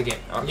 yeah, you got the game.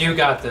 Okay. You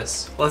got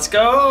this. Let's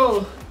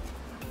go!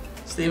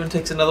 Steven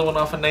takes another one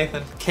off of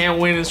Nathan. Can't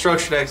win in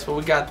structure decks, but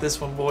we got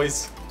this one,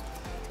 boys.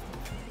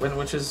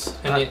 Windwitch is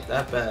not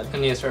that bad. I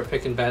need to start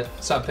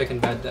stop picking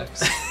bad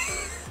decks.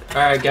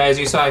 Alright guys,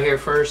 you saw it here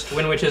first.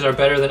 Windwitches are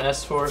better than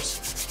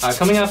SForce.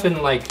 Coming up in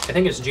I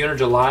think it's June or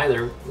July,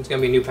 there's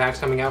going to be new packs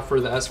coming out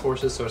for the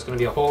SForces, so it's going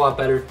to be a whole lot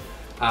better.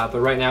 But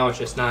right now it's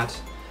just not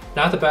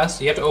the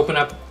best. You have to open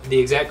up the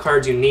exact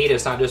cards you need.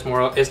 It's not just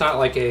more. It's not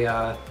like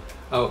a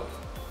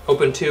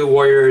open 2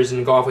 warriors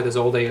and go off with his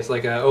old day. It's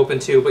like a open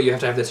 2, but you have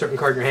to have this certain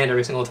card in your hand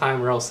every single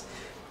time, or else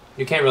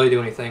you can't really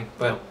do anything.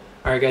 But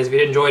all right, guys, if you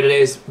did enjoy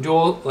today's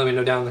duel, let me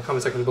know down in the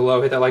comment section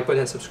below. Hit that like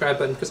button and subscribe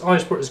button because all your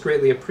support is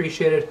greatly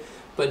appreciated.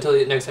 But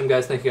until next time,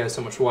 guys, thank you guys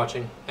so much for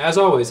watching. As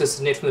always, this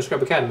is Nate from the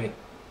Scrub Academy.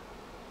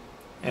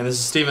 And this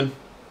is Steven.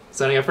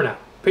 Signing up for now.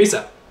 Peace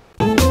out.